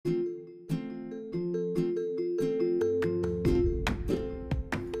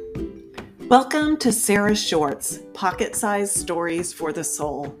Welcome to Sarah Shorts, pocket-sized stories for the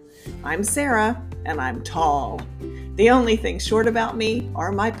soul. I'm Sarah, and I'm tall. The only thing short about me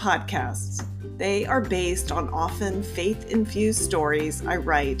are my podcasts. They are based on often faith-infused stories I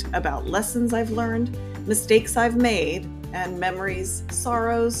write about lessons I've learned, mistakes I've made, and memories,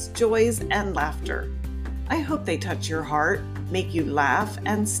 sorrows, joys, and laughter. I hope they touch your heart, make you laugh,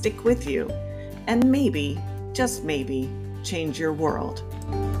 and stick with you. And maybe, just maybe, change your world.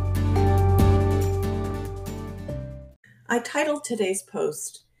 I titled today's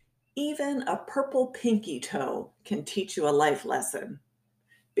post, Even a Purple Pinky Toe Can Teach You a Life Lesson,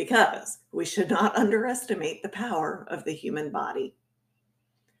 because we should not underestimate the power of the human body.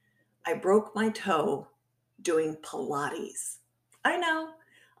 I broke my toe doing Pilates. I know,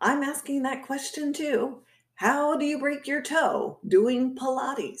 I'm asking that question too. How do you break your toe doing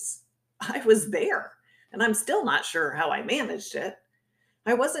Pilates? I was there, and I'm still not sure how I managed it.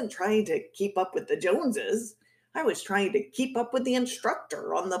 I wasn't trying to keep up with the Joneses. I was trying to keep up with the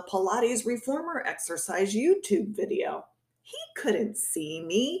instructor on the Pilates Reformer exercise YouTube video. He couldn't see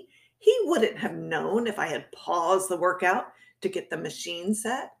me. He wouldn't have known if I had paused the workout to get the machine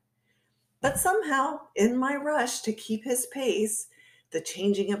set. But somehow, in my rush to keep his pace, the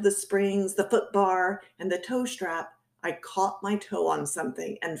changing of the springs, the foot bar, and the toe strap, I caught my toe on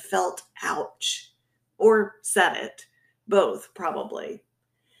something and felt ouch. Or said it. Both, probably.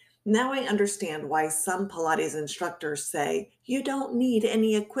 Now I understand why some Pilates instructors say you don't need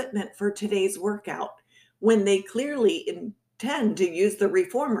any equipment for today's workout when they clearly intend to use the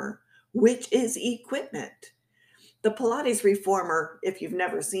reformer, which is equipment. The Pilates reformer, if you've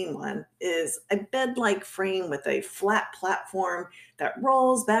never seen one, is a bed-like frame with a flat platform that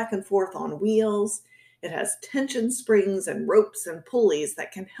rolls back and forth on wheels. It has tension springs and ropes and pulleys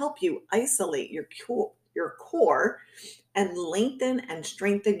that can help you isolate your core and lengthen and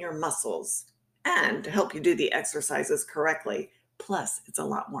strengthen your muscles and to help you do the exercises correctly. Plus, it's a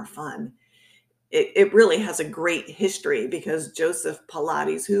lot more fun. It really has a great history because Joseph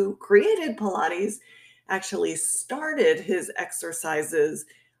Pilates, who created Pilates, actually started his exercises,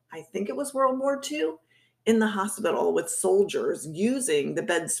 I think it was World War II, in the hospital with soldiers using the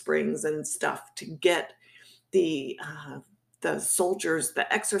bed springs and stuff to get the soldiers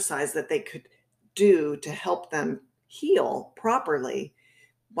the exercise that they could do to help them heal properly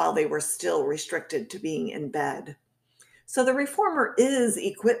while they were still restricted to being in bed. So the reformer is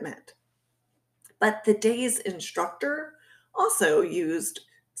equipment, but the day's instructor also used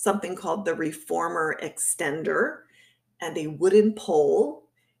something called the reformer extender and a wooden pole,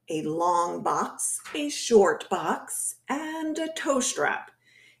 a long box, a short box, and a toe strap.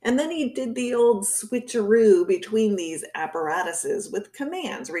 And then he did the old switcheroo between these apparatuses with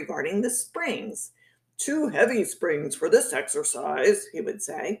commands regarding the springs. 2 heavy springs for this exercise, he would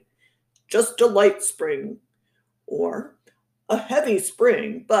say. Just a light spring. Or a heavy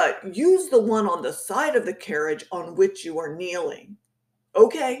spring, but use the one on the side of the carriage on which you are kneeling.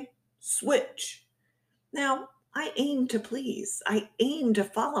 Okay, switch. Now, I aim to please. I aim to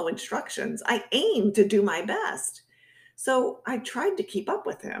follow instructions. I aim to do my best. So I tried to keep up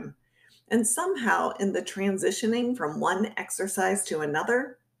with him. And somehow in the transitioning from one exercise to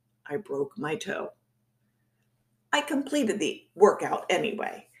another, I broke my toe. I completed the workout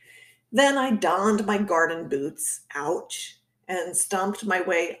anyway. Then I donned my garden boots, ouch, and stomped my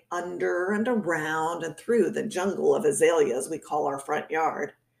way under and around and through the jungle of azaleas we call our front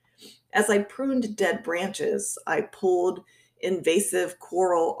yard. As I pruned dead branches, I pulled invasive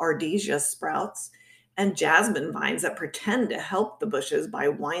coral ardesia sprouts and jasmine vines that pretend to help the bushes by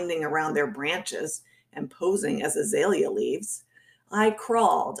winding around their branches and posing as azalea leaves. I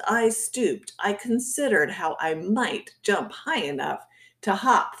crawled, I stooped, I considered how I might jump high enough to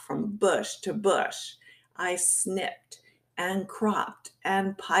hop from bush to bush. I snipped and cropped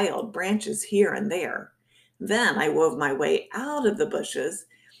and piled branches here and there. Then I wove my way out of the bushes,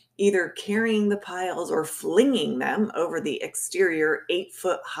 either carrying the piles or flinging them over the exterior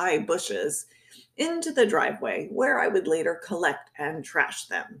 8-foot-high bushes into the driveway where I would later collect and trash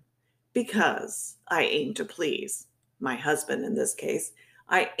them. Because I aim to please, my husband in this case,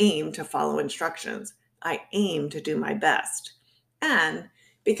 I aim to follow instructions. I aim to do my best. And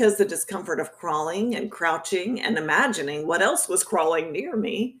because the discomfort of crawling and crouching and imagining what else was crawling near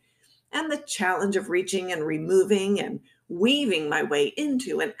me, and the challenge of reaching and removing and weaving my way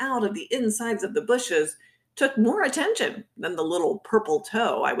into and out of the insides of the bushes took more attention than the little purple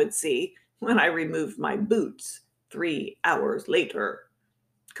toe I would see when I removed my boots 3 hours later.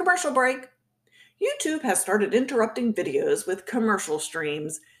 Commercial break. YouTube has started interrupting videos with commercial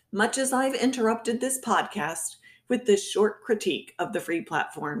streams, much as I've interrupted this podcast with this short critique of the free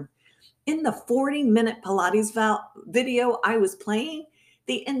platform. In the 40-minute Pilates video I was playing,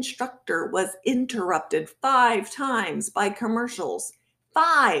 the instructor was interrupted 5 times by commercials.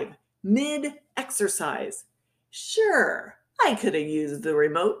 5 mid-exercise. Sure, I could have used the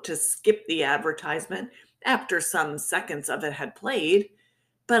remote to skip the advertisement after some seconds of it had played,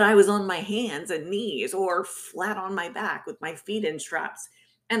 but I was on my hands and knees or flat on my back with my feet in straps,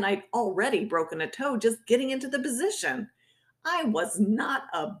 and I'd already broken a toe just getting into the position. I was not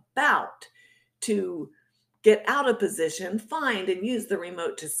about to get out of position, find and use the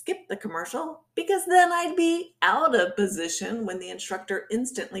remote to skip the commercial, because then I'd be out of position when the instructor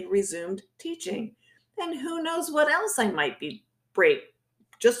instantly resumed teaching. And who knows what else I might be break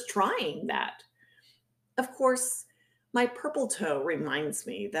just trying that. Of course, my purple toe reminds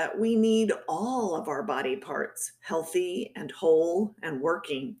me that we need all of our body parts healthy and whole and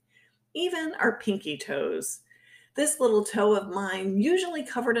working, even our pinky toes. This little toe of mine, usually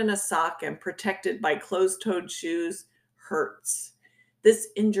covered in a sock and protected by closed-toed shoes, hurts. This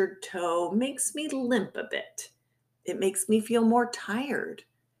injured toe makes me limp a bit. It makes me feel more tired,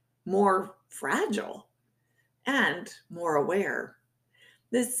 more fragile, and more aware.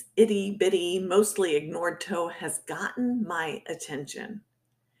 This itty-bitty, mostly ignored toe has gotten my attention.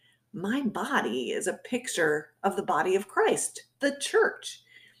 My body is a picture of the body of Christ, the church.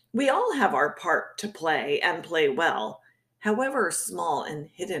 We all have our part to play and play well, however small and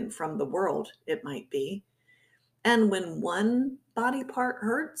hidden from the world it might be. And when one body part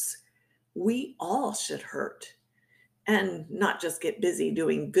hurts, we all should hurt and not just get busy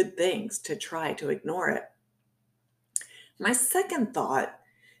doing good things to try to ignore it. My second thought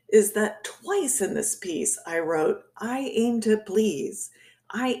is that twice in this piece I wrote, I aim to please.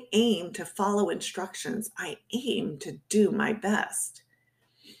 I aim to follow instructions. I aim to do my best.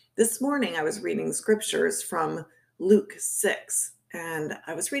 This morning I was reading scriptures from Luke 6, and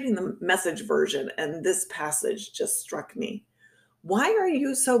I was reading the Message version, and this passage just struck me. Why are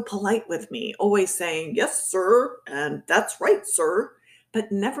you so polite with me, always saying, yes, sir, and that's right, sir, but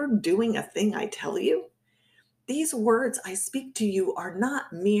never doing a thing I tell you? These words I speak to you are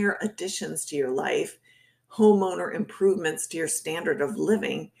not mere additions to your life, homeowner improvements to your standard of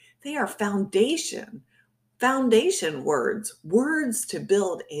living. They are foundation words, words to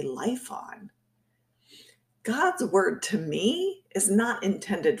build a life on. God's word to me is not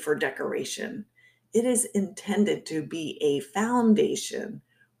intended for decoration. It is intended to be a foundation,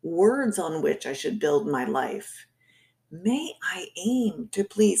 words on which I should build my life. May I aim to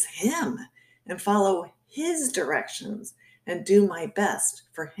please Him and follow His directions and do my best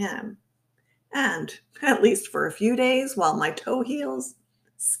for Him. And, at least for a few days while my toe heals,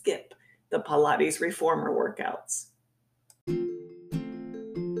 skip the Pilates reformer workouts.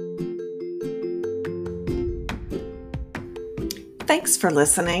 Thanks for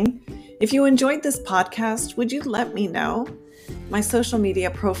listening. If you enjoyed this podcast, would you let me know? My social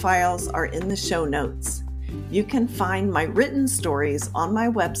media profiles are in the show notes. You can find my written stories on my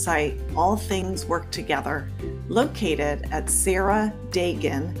website, All Things Work Together, located at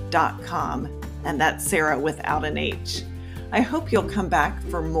sarahdagan.com, and that's Sarah without an H. I hope you'll come back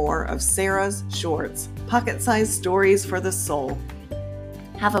for more of Sarah's Shorts, pocket-sized stories for the soul.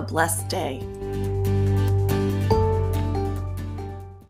 Have a blessed day.